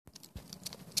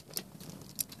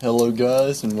Hello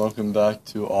guys, and welcome back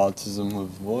to Autism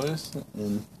with Voice,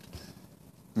 and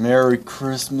Merry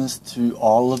Christmas to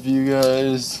all of you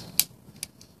guys.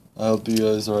 I hope you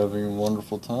guys are having a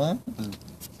wonderful time. And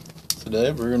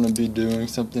today we're going to be doing we're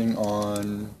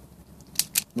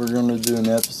going to do an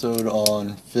episode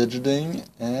on fidgeting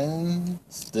and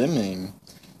stimming.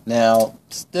 Now,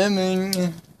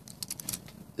 stimming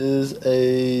is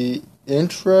a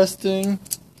interesting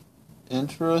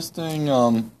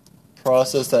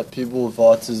process that people with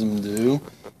autism do.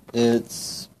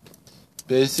 It's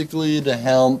basically to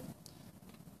help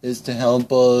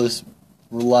us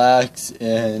relax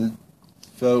and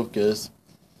focus.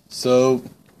 So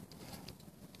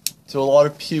to a lot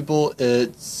of people,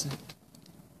 it's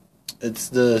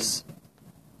this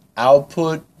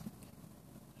output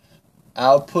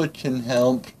can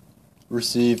help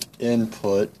receive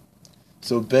input.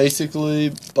 So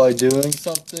basically, by doing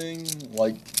something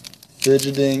like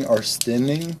fidgeting or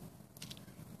stimming,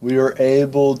 we are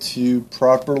able to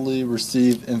properly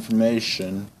receive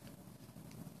information.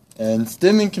 And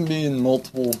stimming can be in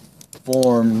multiple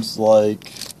forms,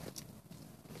 like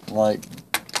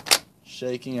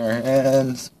shaking our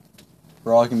hands,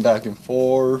 rocking back and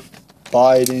forth,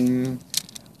 biting.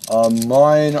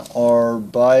 Mine are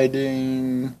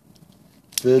biting,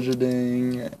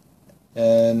 fidgeting,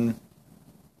 and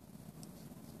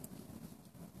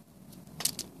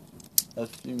a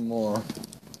few more.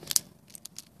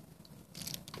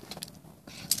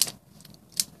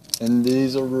 And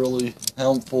these are really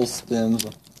helpful stems.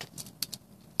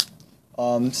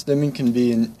 Stimming can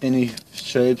be in any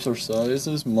shapes or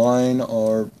sizes. Mine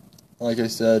are, like I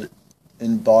said,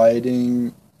 in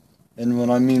biting. And when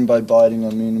I mean by biting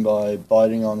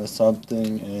onto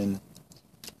something and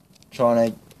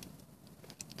trying to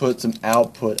put some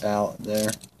output out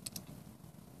there.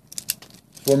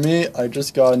 For me, I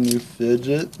just got a new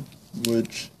fidget,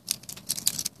 which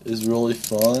is really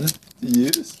fun to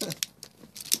use.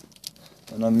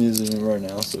 And I'm using it right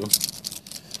now, so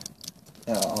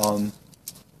yeah,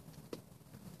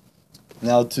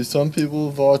 now to some people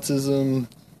with autism,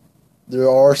 there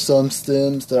are some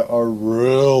stims that are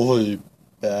really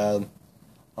bad.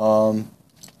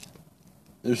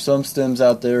 There's some stims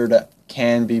out there that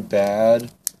can be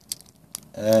bad,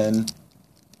 and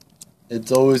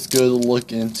it's always good to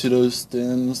look into those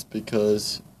stims,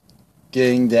 because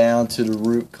getting down to the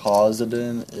root cause of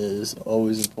them is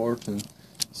always important.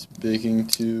 Speaking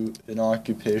to an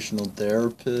occupational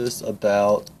therapist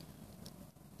about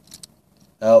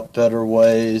better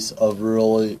ways of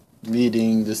really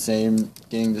getting the same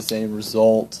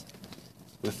result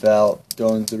without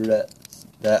going through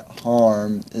that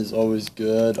harm is always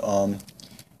good.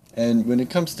 And when it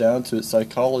comes down to it,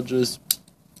 psychologists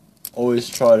always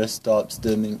try to stop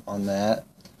stimming on that,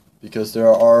 because there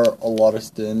are a lot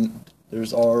of there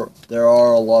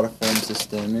are a lot of forms of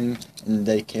stimming, and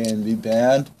they can be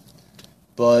bad.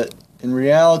 But in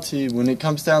reality, when it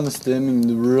comes down to stimming,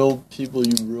 the real people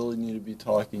you really need to be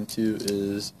talking to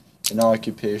is an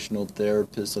occupational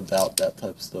therapist about that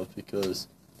type of stuff, because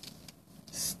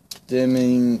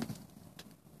stimming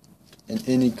in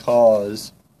any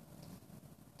cause,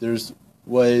 there's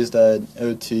ways that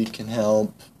OT can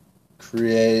help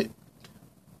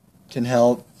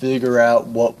figure out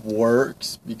what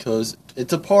works, because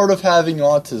it's a part of having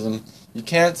autism. You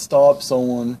can't stop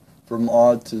someone from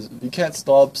autism. You can't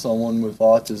stop someone with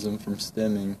autism from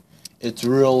stimming. It's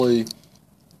really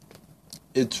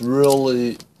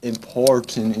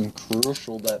important and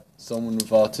crucial that someone with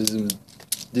autism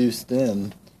do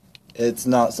stim. It's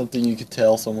not something you could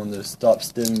tell someone to stop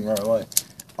stimming right away.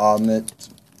 It's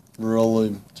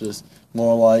really just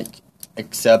more like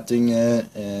accepting it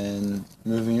and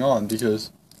moving on,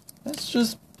 because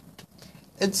it's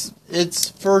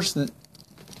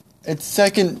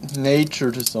second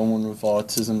nature to someone with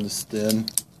autism to stim.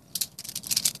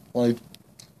 Like,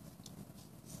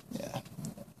 yeah,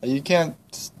 you can't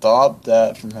stop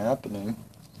that from happening.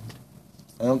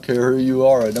 I don't care who you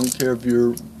are. I don't care if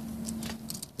you're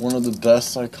one of the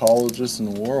best psychologists in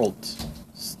the world.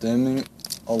 Stimming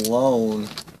alone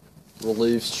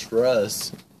relieves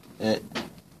stress. It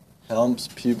helps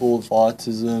people with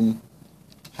autism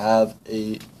have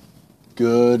a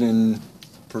good and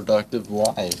productive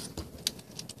life.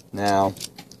 Now,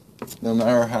 no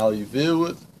matter how you view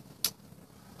it,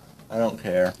 I don't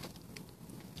care.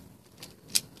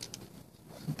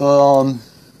 But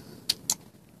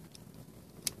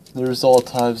there's all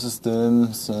types of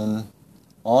stims, and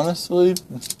honestly,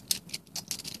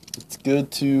 it's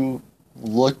good to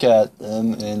look at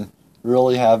them and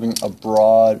really having a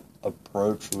broad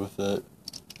approach with it.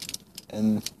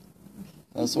 And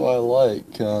that's what I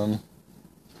like.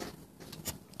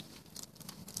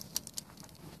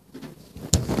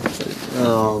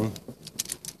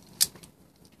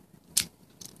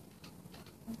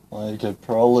 Like I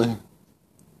probably,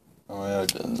 oh yeah, I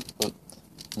didn't, but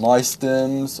my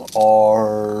stems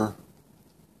are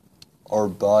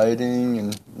biting,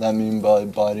 and that mean by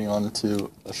biting onto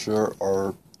a shirt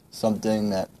or something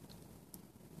that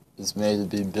is made to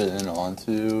be bitten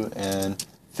onto, and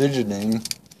fidgeting,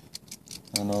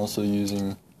 and also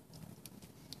using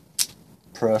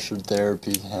pressure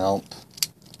therapy to help.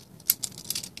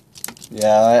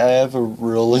 Yeah, I have a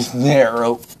really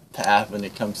narrow path when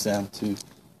it comes down to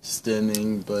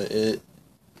stimming, but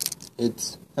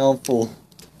it's helpful.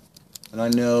 And I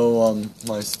know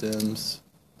my stems.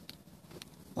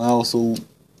 I also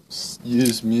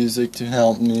use music to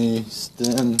help me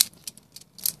stim.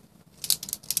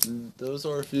 And those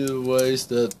are a few ways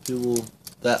that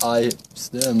I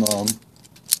stim.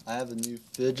 I have a new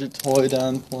fidget toy that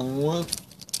I'm playing with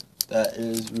that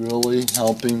is really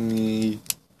helping me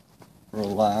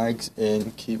relax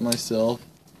and keep myself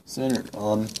centered.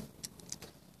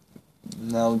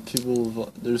 Now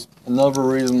there's another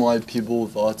reason why people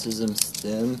with autism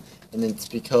stim, and it's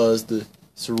because the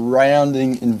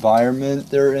surrounding environment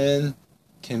they're in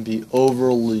can be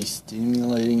overly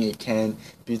stimulating. It can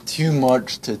be too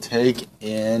much to take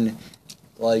in.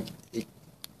 Like it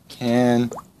can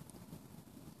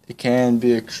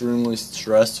be extremely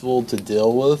stressful to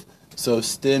deal with. So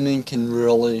stimming can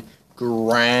really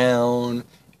ground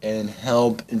and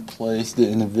help and place the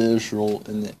individual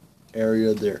in the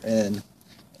area they're in.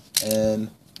 And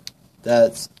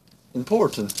that's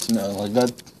important to know. Like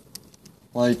that,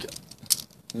 like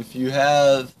if you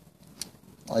have,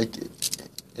 like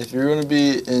if you're going to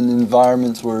be in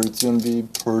environments where it's going to be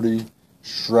pretty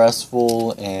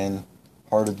stressful and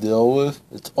hard to deal with,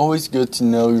 it's always good to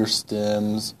know your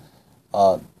stems.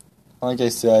 Like I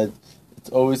said, it's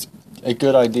always a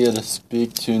good idea to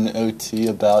speak to an OT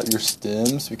about your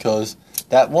stems, because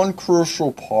that one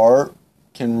crucial part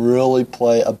can really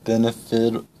play a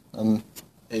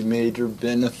major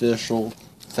beneficial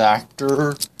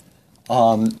factor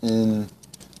in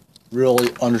really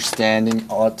understanding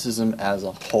autism as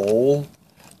a whole.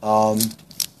 And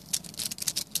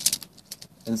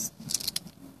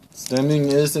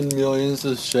stimming is in millions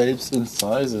of shapes and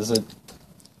sizes.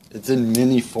 It's in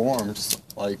many forms,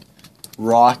 like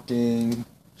rocking,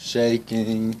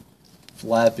 shaking,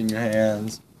 flapping your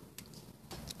hands,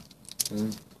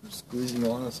 and squeezing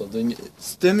on something.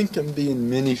 Stimming can be in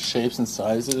many shapes and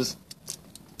sizes.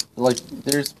 Like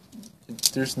there's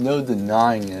no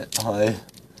denying it.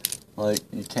 Like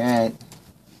you can't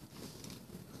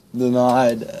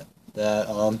deny that.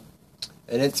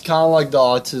 And it's kind of like the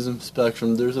autism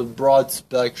spectrum. There's a broad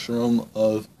spectrum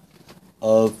of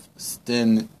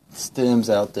stems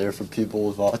out there for people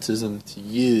with autism to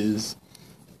use.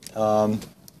 And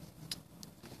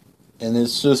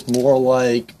it's just more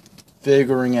like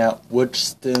figuring out which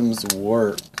stems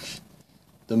work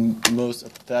the most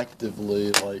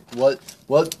effectively. Like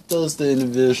what does the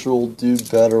individual do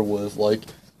better with? Like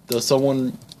does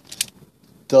someone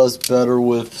does better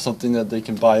with something that they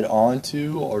can bite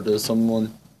onto, or does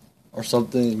someone or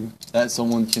something that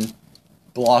someone can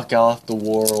block off the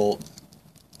world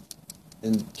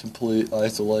in complete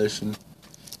isolation?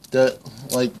 That,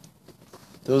 like,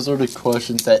 those are the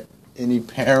questions that any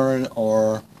parent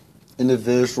or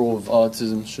individual with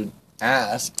autism should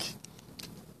ask.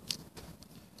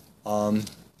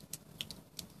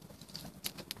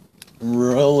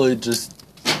 Really, just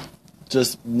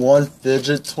one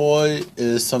fidget toy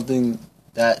is something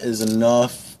that is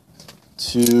enough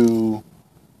to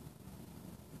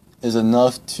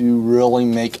really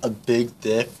make a big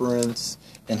difference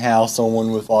in how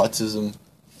someone with autism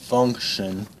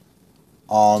function.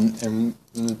 And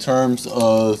in terms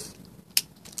of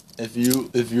if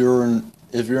you're an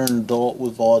adult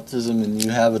with autism and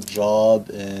you have a job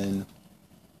and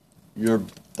your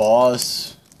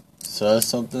boss says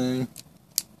something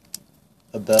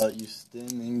about you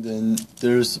stimming, then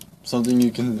there's something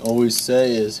you can always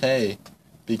say is, hey,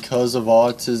 because of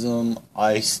autism,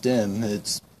 I stim.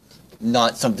 It's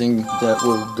not something that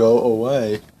will go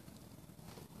away.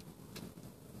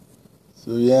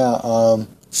 So yeah,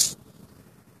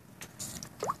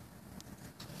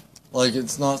 like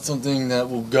it's not something that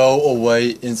will go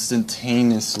away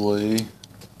instantaneously.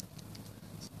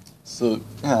 So,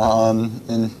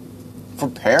 and for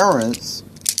parents,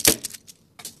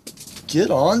 get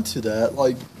on to that.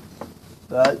 Like,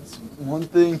 that's one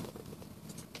thing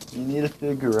you need to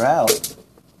figure out,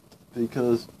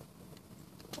 because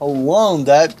alone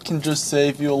that can just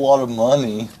save you a lot of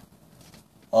money.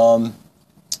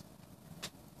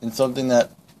 And something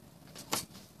that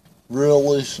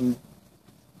really should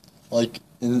like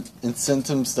in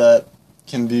symptoms that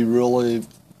can be really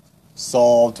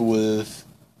solved with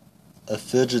a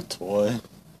fidget toy.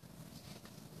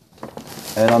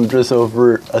 And I'm just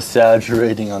over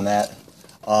exaggerating on that.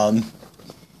 But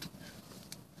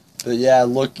yeah,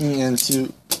 looking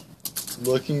into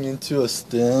a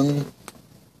stim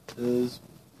is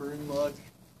pretty much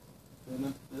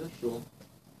beneficial.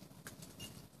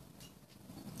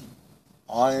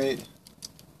 I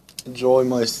enjoy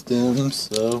my stims,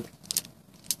 so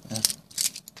yeah.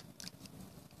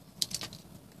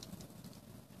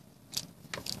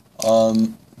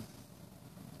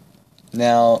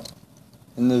 Now,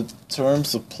 in the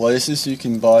terms of places you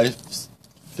can buy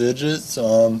fidgets,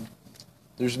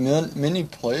 there's many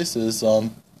places,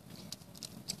 and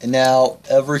now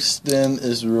every stim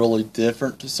is really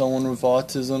different to someone with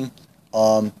autism.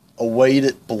 A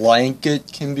weighted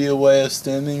blanket can be a way of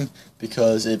stimming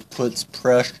because it puts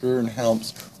pressure and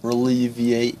helps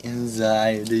alleviate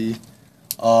anxiety.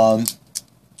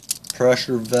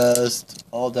 Pressure vest,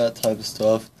 all that type of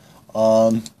stuff.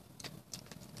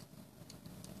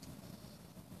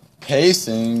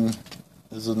 Pacing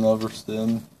is another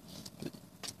stim.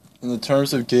 In the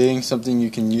terms of getting something you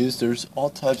can use, there's all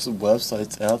types of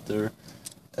websites out there,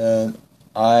 and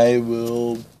I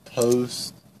will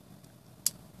post.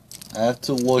 I have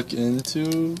to look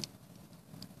into.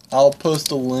 I'll post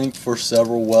a link for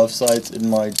several websites in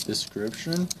my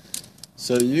description,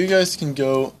 so you guys can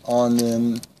go on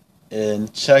them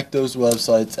and check those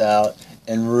websites out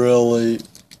and really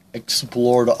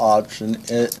explore the option.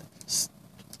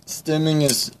 Stimming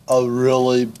is a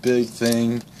really big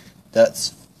thing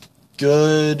that's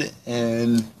good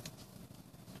and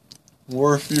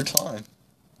worth your time.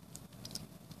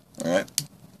 Alright.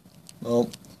 Well,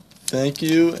 thank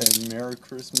you and Merry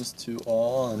Christmas to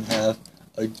all, and have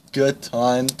a good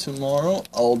time tomorrow.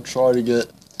 I'll try to get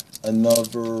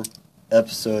another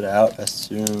episode out as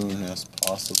soon as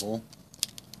possible.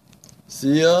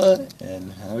 See ya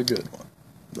and have a good one.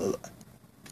 Bye-bye.